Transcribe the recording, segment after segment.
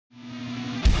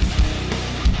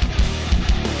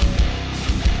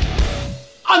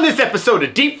On this episode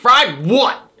of Deep Fried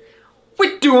What?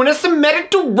 We're doing us some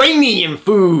Mediterranean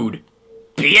food,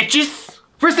 bitches.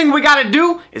 First thing we gotta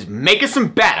do is make us some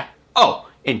batter. Oh,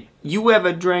 and you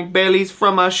ever drank Baileys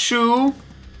from a shoe?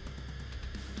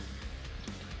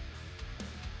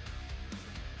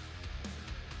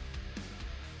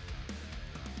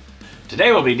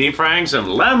 Today we'll be deep frying some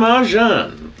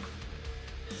Lamajun.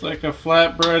 It's like a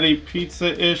flatbready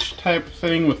pizza-ish type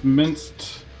thing with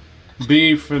minced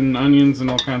beef and onions and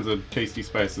all kinds of tasty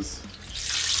spices.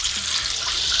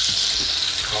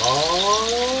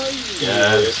 Oh,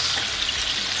 yes.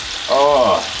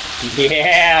 Oh,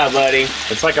 yeah, buddy.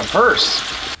 It's like a purse.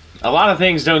 A lot of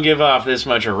things don't give off this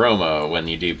much aroma when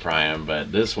you deep fry them,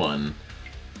 but this one,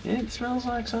 it smells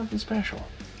like something special.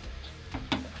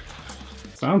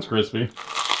 Sounds crispy.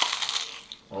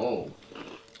 Oh.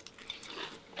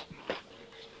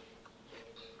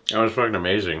 That was fucking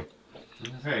amazing.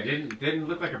 Okay, didn't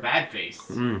look like a bad face.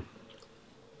 I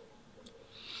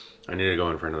need to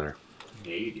go in for another.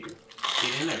 Yeah, you do.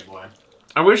 Get in there, boy.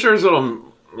 I wish there was a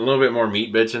little bit more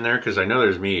meat bits in there, because I know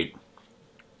there's meat.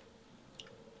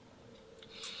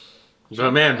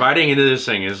 So man, biting into this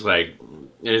thing is like,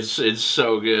 it's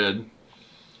so good.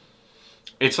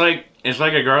 It's like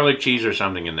a garlic cheese or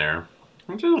something in there.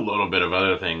 There's a little bit of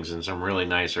other things and some really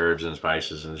nice herbs and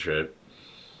spices and shit.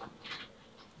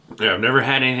 Yeah, I've never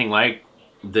had anything like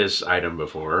this item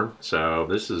before, so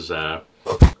this is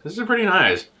pretty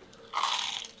nice.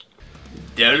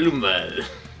 Dolma.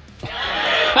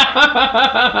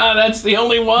 That's the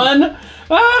only one? And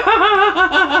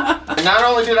not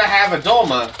only did I have a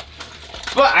dolma,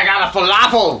 but I got a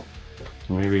falafel.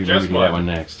 Maybe Just do that one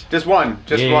next. Just one.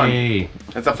 Just Yay. one.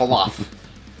 That's a falafel.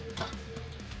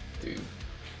 Dude.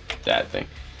 That thing.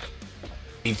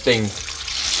 Thing.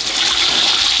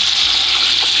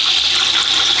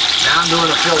 Now I'm doing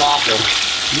a falafel.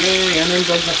 Yay, and then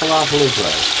like the falafel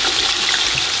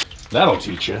That'll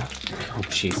teach you. Oh,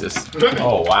 Jesus.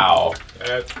 Oh, wow.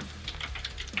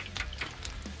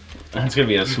 That's gonna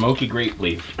be a smoky grape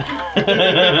leaf. That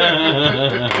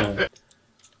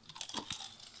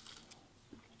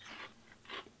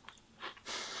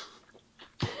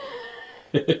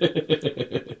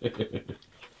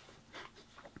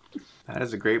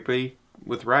is a grape leaf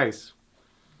with rice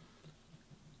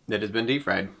that has been deep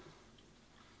fried.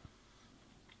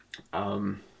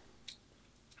 I'm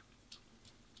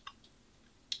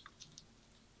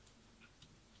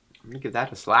gonna give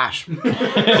that a slash.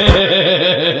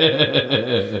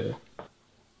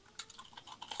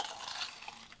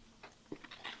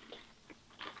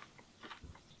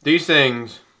 These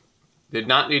things did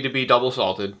not need to be double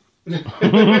salted.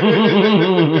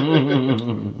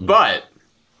 But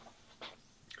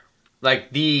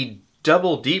like the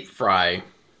double deep fry,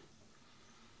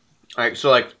 like so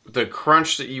like the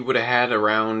crunch that you would have had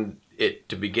around it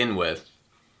to begin with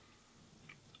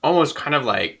almost kind of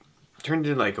like turned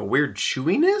into like a weird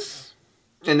chewiness,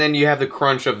 and then you have the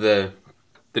crunch of the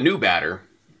new batter,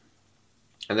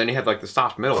 and then you have like the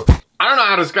soft middle. I don't know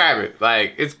how to describe it.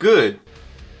 Like, it's good.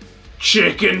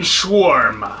 Chicken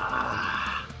shawarma.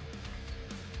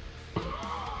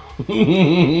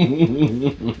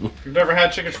 If you've never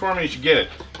had chicken shawarma, you should get it.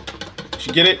 You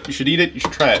should get it, you should eat it, you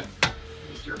should try it.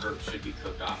 Your herbs should be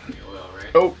cooked off in the oil,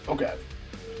 right? Oh, okay.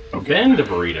 Bend the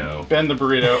burrito. Bend the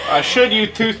burrito. I should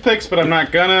use toothpicks, but I'm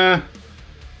not gonna.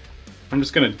 I'm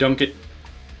just gonna dunk it.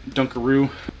 Dunkaroo.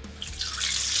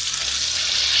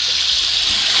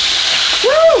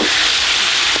 Woo!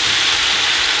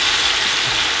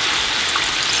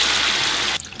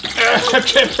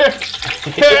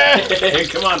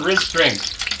 Come on, wrist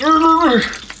strength.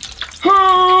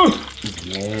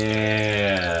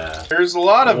 Yeah. There's a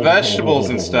lot of vegetables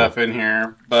and stuff in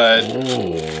here, but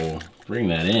Bring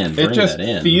that in. it just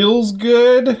feels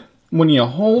good when you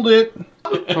hold it.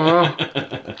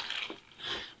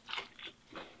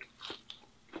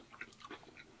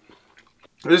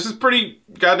 This is pretty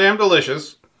goddamn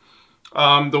delicious.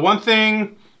 The one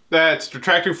thing that's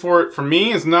detracting for it for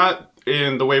me is not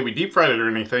in the way we deep fried it or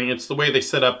anything. It's the way they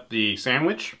set up the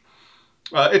sandwich.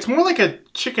 It's more like a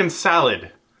chicken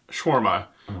salad shawarma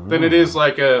than it is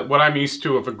like what I'm used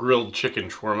to of a grilled chicken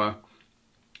shawarma.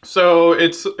 So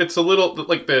it's a little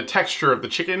like the texture of the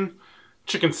chicken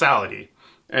salad-y.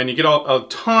 And you get a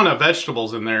ton of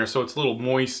vegetables in there, so it's a little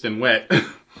moist and wet.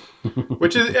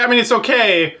 Which is, I mean, it's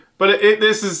okay, but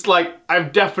this is like,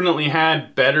 I've definitely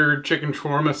had better chicken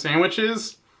shawarma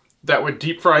sandwiches that would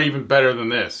deep fry even better than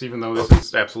this, even though this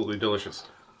is absolutely delicious.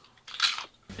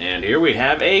 And here we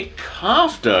have a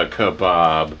kofta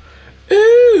kebab.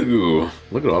 Ooh,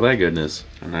 look at all that goodness.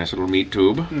 A nice little meat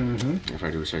tube, if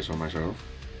I do say so myself.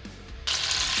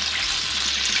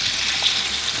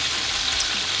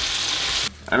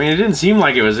 I mean, it didn't seem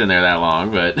like it was in there that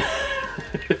long, but...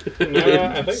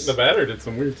 Yeah, I think the batter did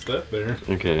some weird stuff there.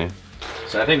 Okay.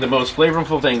 So I think the most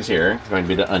flavorful things here are going to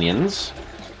be the onions.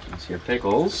 Let's your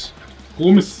pickles.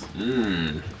 Hummus.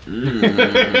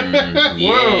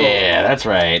 Yeah, that's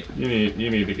right. You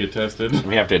need to get tested.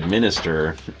 We have to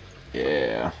administer.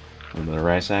 Yeah. A little bit of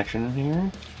rice action in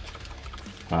here.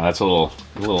 Wow, that's a little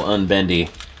unbendy.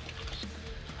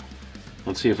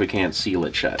 Let's see if we can't seal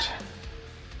it shut.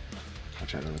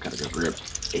 Watch out, I'm kind of go grip.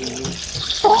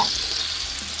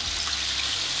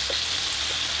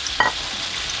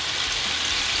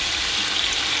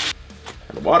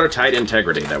 The watertight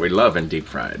integrity that we love in deep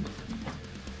fried.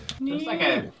 Looks like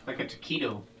a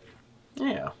taquito.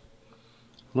 Yeah.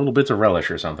 Little bits of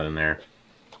relish or something in there.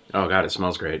 Oh god, it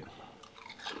smells great.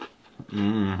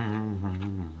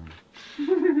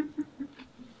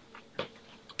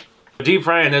 Deep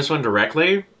frying this one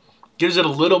directly gives it a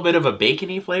little bit of a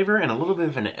bacony flavor and a little bit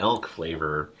of an elk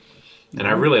flavor. And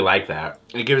I really like that.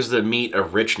 It gives the meat a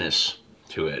richness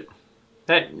to it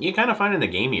that you kind of find in the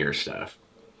gamier stuff.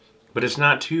 But it's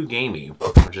not too gamey,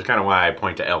 which is kind of why I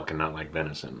point to elk and not like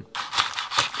venison.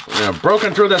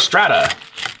 Broken through the strata.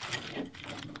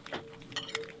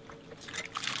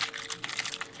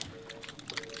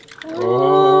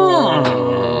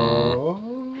 Oh.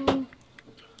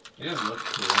 It doesn't look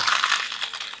cool.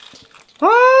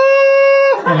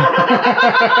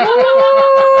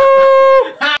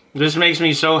 This makes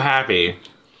me so happy.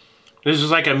 This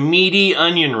is like a meaty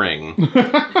onion ring.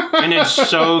 And it's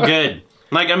so good.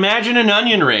 Like, imagine an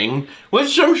onion ring with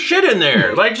some shit in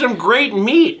there. Like some great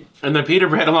meat. And the pita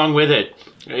bread along with it.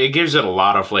 It gives it a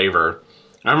lot of flavor.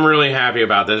 I'm really happy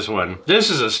about this one. This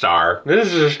is a star.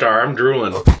 This is a star. I'm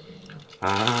drooling.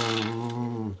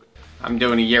 I'm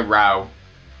doing a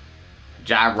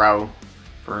gyro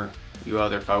for you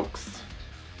other folks.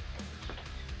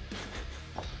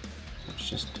 Let's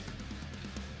just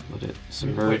let it Like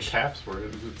submerge. taps for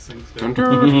it as it sinks Dun,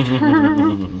 down.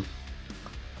 dun.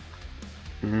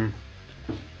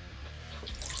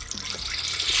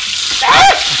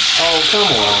 Oh, come on.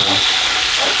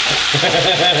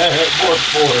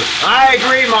 I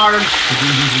agree, Martin.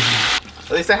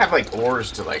 At least I have like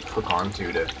oars to like hook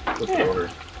onto to flip the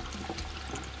order.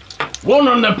 One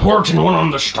on the port and one on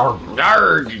the starboard.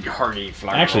 Arg, hardy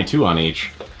flower. Actually, 2 on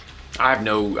each. I have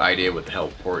no idea what the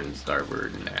hell port and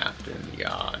starboard and aft and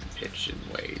yawn, pitch and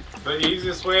wave. The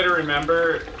easiest way to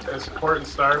remember as port and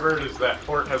starboard is that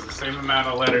port has the same amount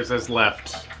of letters as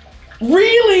left.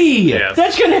 Really? Yes.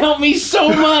 That's gonna help me so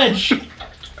much.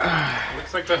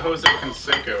 Looks like the Jose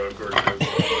Canseco of Gordo's.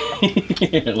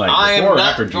 Like I am before or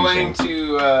not after going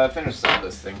juicing. to finish all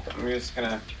this thing. I'm just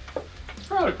gonna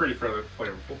Probably pretty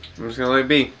flavorful. let it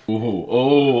be. Ooh,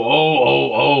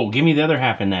 oh. Give me the other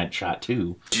half in that shot,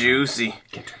 too. Juicy.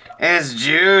 It's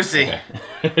juicy. Okay.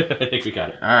 I think we got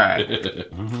it. All right.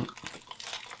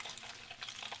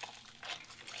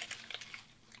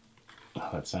 Oh,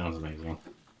 that sounds amazing.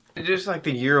 It's just like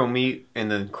the gyro meat and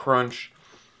the crunch.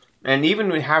 And even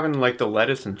having like the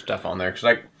lettuce and stuff on there. Because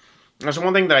like, that's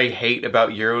one thing that I hate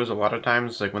about gyros a lot of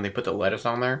times. Like when they put the lettuce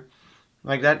on there.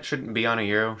 Like that shouldn't be on a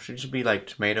gyro. It should just be like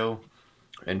tomato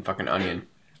and fucking onion.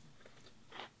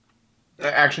 It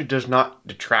actually does not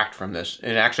detract from this.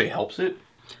 It actually helps it.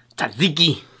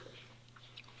 Tzatziki.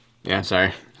 Yeah,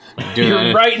 sorry.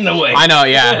 You're right in the way. I know,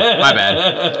 yeah. My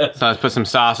bad. So let's put some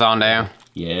sauce on down.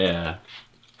 Yeah.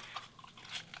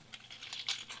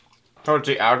 Towards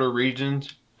the outer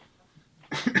regions.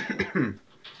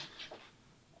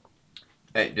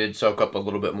 It did soak up a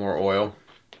little bit more oil.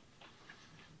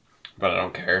 But I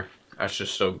don't care. That's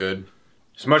just so good.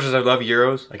 As much as I love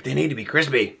gyros, like they need to be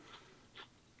crispy.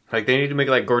 Like they need to make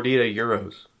like gordita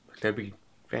gyros. Like that'd be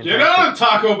fantastic. Get on,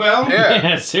 Taco Bell! Yeah.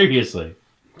 Yeah, seriously.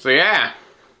 So yeah.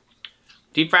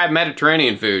 Deep fried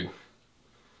Mediterranean food.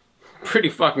 Pretty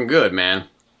fucking good, man.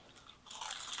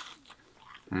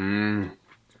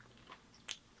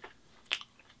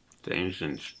 Things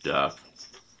and stuff.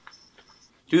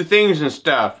 Do things and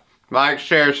stuff. Like,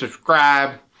 share,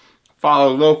 subscribe.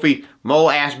 Follow Loafy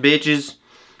Mole-Ass Bitches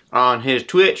on his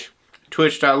Twitch.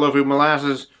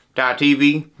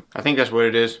 Twitch.loafymolasses.tv. I think that's what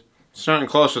it is. Something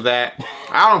close to that.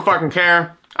 I don't fucking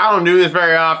care. I don't do this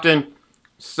very often.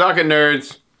 Suck it,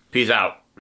 nerds. Peace out.